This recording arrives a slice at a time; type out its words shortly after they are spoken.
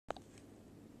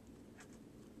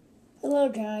Hello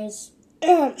guys,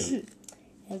 and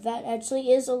that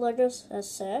actually is a Lego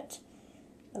set.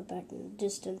 Back in the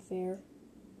distant fair.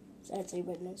 It's actually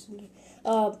written in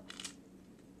I'm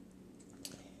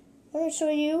going to show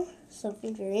you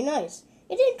something very nice.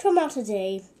 It didn't come out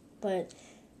today, but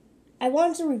I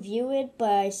wanted to review it,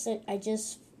 but I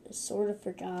just sort of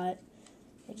forgot.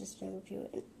 I just didn't review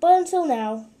it. But until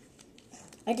now,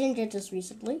 I didn't get this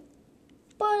recently,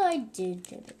 but I did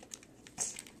get it.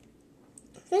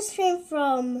 This came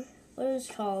from what is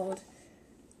called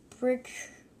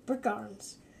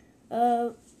Brickarms.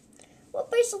 Well,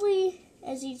 basically,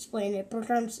 as you explained it,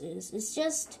 Brickarms it's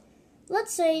just,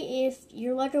 let's say if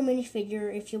your Lego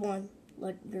minifigure, if you want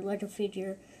your Lego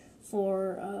figure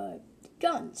for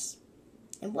guns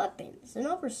and weapons and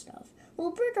other stuff.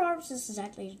 Well, Brickarms is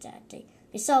exactly that.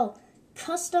 They sell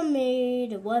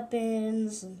custom-made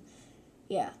weapons and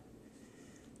yeah.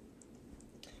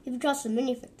 Even custom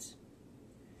minifigs.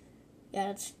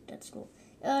 Yeah, that's cool.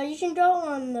 You can go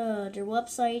on their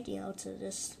website, to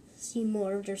just see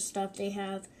more of their stuff they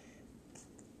have.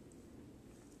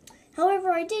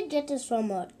 However, I did get this from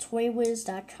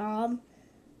toywiz.com,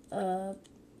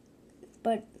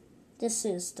 but this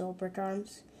is still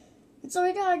Brickarms. And so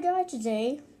we got a guy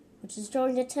today, which is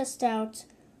going to test out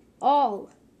all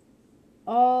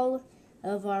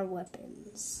of our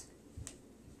weapons.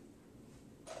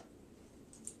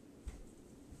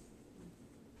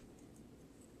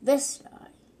 This guy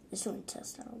is going to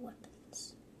test our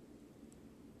weapons.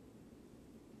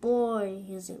 Boy,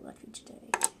 is it lucky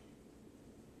today.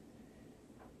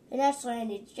 And actually, I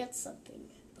need to get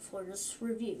something before this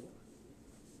review.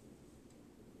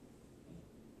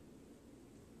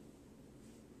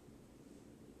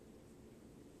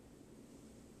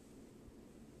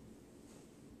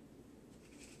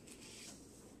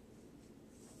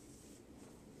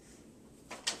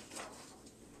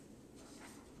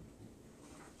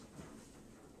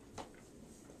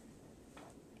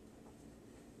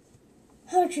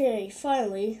 Okay,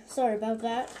 finally. Sorry about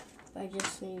that. I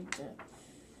just need to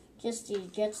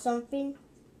get something.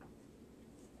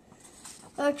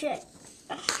 Okay.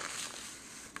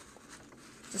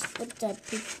 Just put that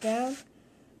piece down.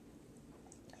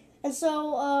 And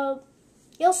so,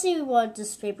 you'll see what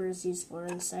this paper is used for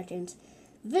in a second.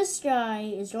 This guy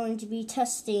is going to be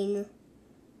testing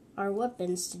our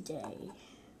weapons today.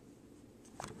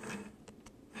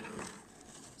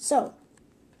 So,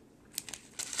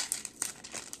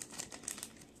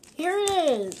 here it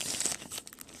is,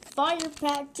 Fire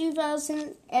Pack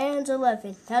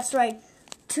 2011. That's right,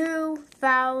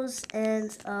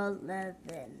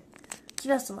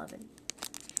 2011.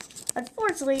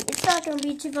 Unfortunately, it's not going to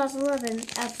be 2011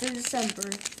 after December,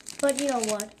 but you know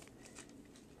what?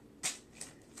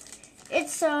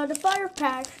 It's the Fire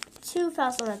Pack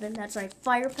 2011. That's right,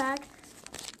 Fire Pack.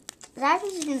 As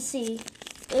you can see,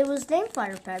 it was named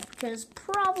Fire Pack because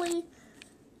probably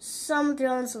some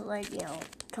guns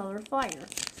color fire.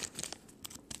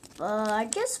 I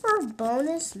guess for a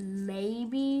bonus,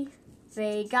 maybe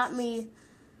they got me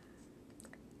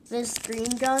this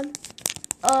green gun.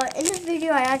 In this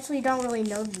video, I actually don't really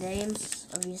know the names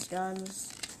of these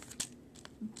guns,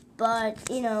 but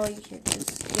you can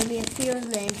just give me a few of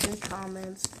the names in the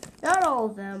comments. Not all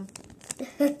of them.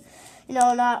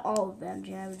 Not all of them.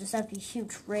 I just have these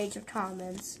huge range of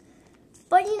comments,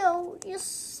 but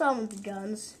just some of the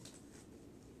guns.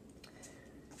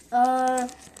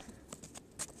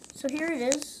 So here it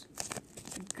is,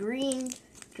 the green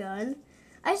gun.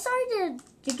 I decided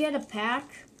to get a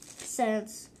pack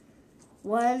since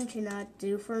one cannot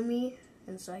do for me,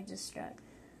 and so I just got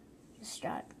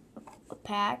a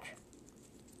pack.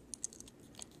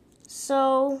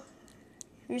 So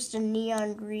here's the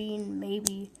neon green,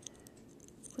 maybe.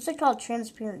 What's it called?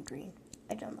 Transparent green.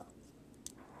 I don't know.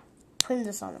 Putting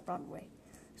this on the wrong way.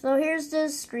 So here's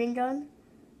this green gun.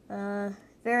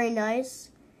 Very nice.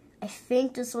 I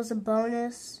think this was a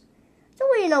bonus.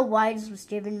 Don't really know why this was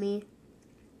given me.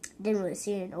 Didn't really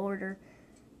see it in order.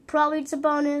 Probably it's a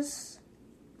bonus.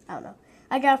 I don't know.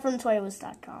 I got it from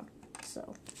toywiz.com.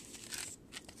 So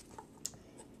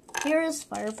here is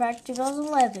Fire Pack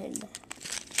 2011.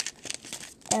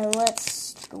 And let's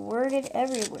squirt it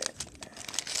everywhere.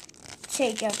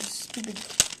 Take out the stupid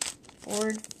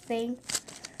board thing.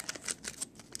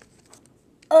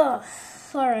 Ugh.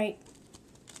 Alright.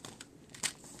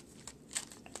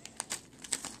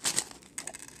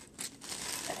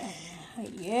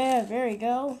 Yeah, there we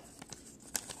go.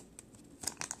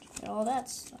 Get all that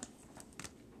stuff.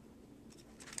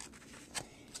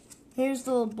 Here's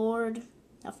the little board.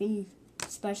 Nothing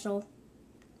special.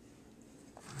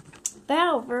 But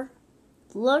however,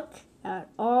 look at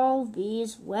all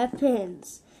these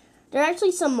weapons. There are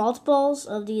actually some multiples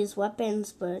of these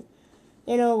weapons, but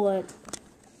you know what?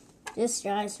 This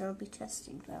guy's gonna be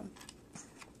testing them.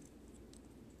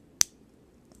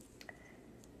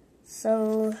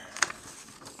 So,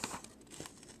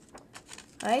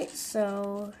 alright,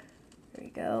 so there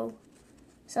you go.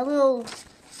 It's a little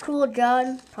cool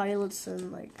gun. Probably looks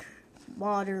in like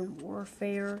Modern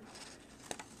Warfare,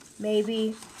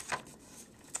 maybe.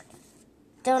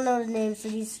 Don't know the names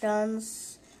of these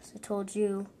guns, as I told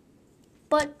you.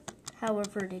 But,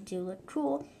 however, they do look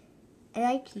cool. And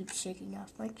I keep shaking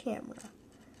off my camera.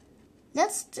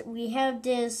 Next, we have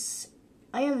this.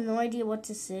 I have no idea what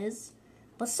this is.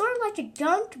 But sort of like a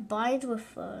gun combined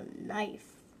with a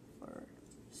knife for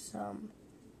some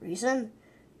reason.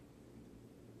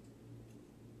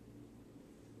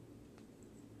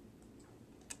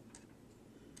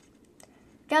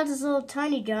 Got this little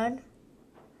tiny gun,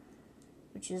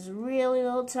 which is really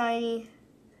little tiny.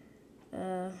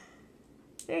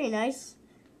 Very nice.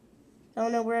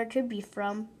 Don't know where it could be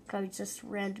from. Probably just a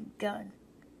random gun,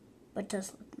 but it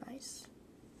does look nice.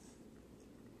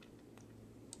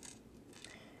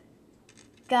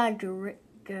 Got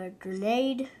a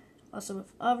grenade, also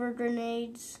with other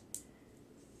grenades.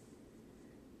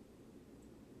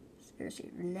 There's a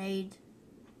grenade.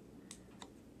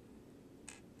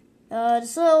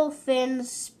 This little thin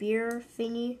spear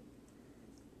thingy.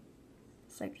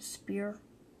 It's like a spear.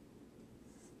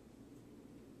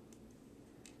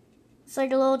 It's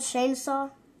like a little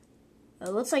chainsaw. It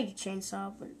looks like a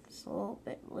chainsaw, but it's a little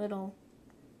bit little.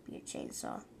 Be a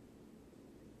chainsaw.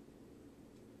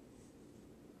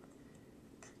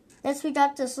 Next, we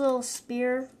got this little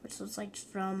spear, which looks like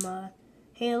from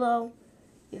Halo,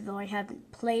 even though I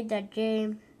haven't played that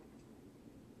game.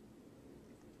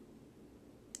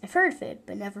 I've heard of it,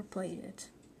 but never played it.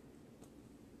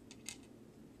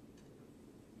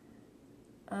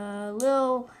 A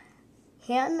little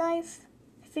hand knife,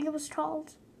 I think it was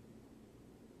called.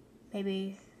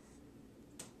 Maybe.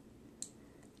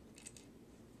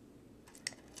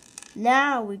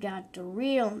 Now we got the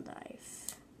real knife.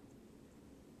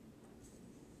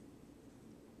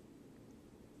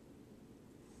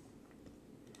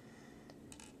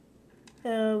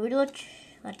 We look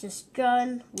at this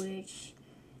gun, which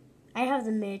I have to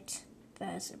admit,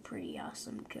 that's a pretty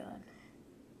awesome gun.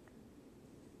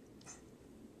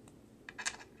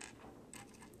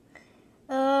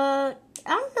 I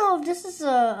don't know if this is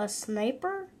a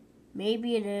sniper.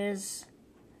 Maybe it is.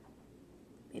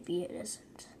 Maybe it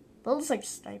isn't. But it looks like a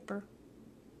sniper.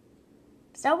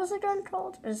 Is that what the gun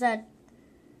called? Or is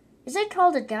it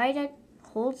called a guy that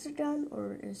holds the gun?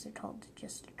 Or is it called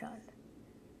just a gun?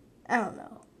 I don't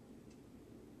know.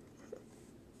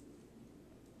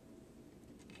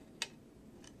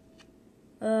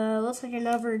 Looks like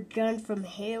another gun from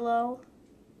Halo.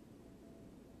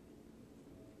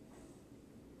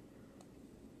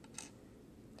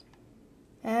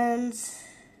 And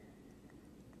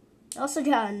also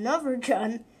got another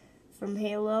gun from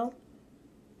Halo.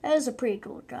 That is a pretty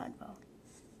cool gun, though.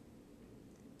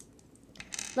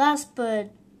 Last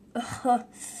but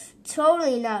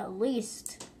totally not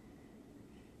least,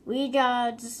 we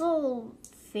got this little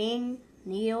thing,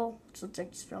 needle, which looks like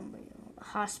it's from a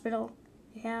hospital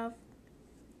we have.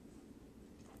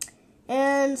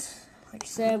 And like I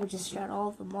said, we just got all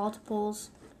of the multiples.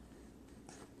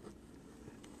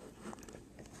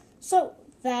 So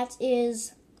that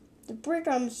is the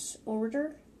Brickarms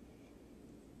order.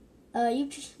 You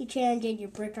can get your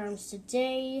Brickarms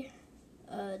today.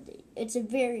 It's a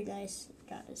very nice,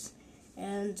 guys.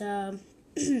 And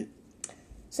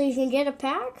so you can get a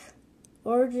pack,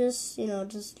 or just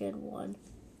get one.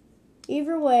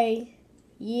 Either way,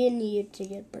 you need to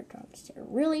get Brickarms. They're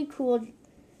really cool.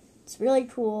 It's really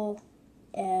cool,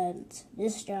 and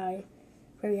this guy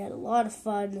probably had a lot of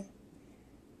fun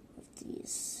with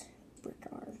these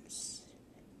Brickarms.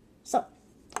 So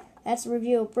that's a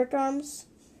review of Brickarms,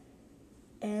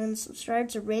 and subscribe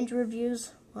to Ranger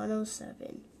Reviews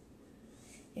 107.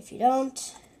 If you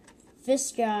don't,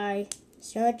 this guy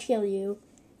is gonna kill you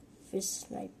with this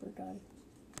sniper gun.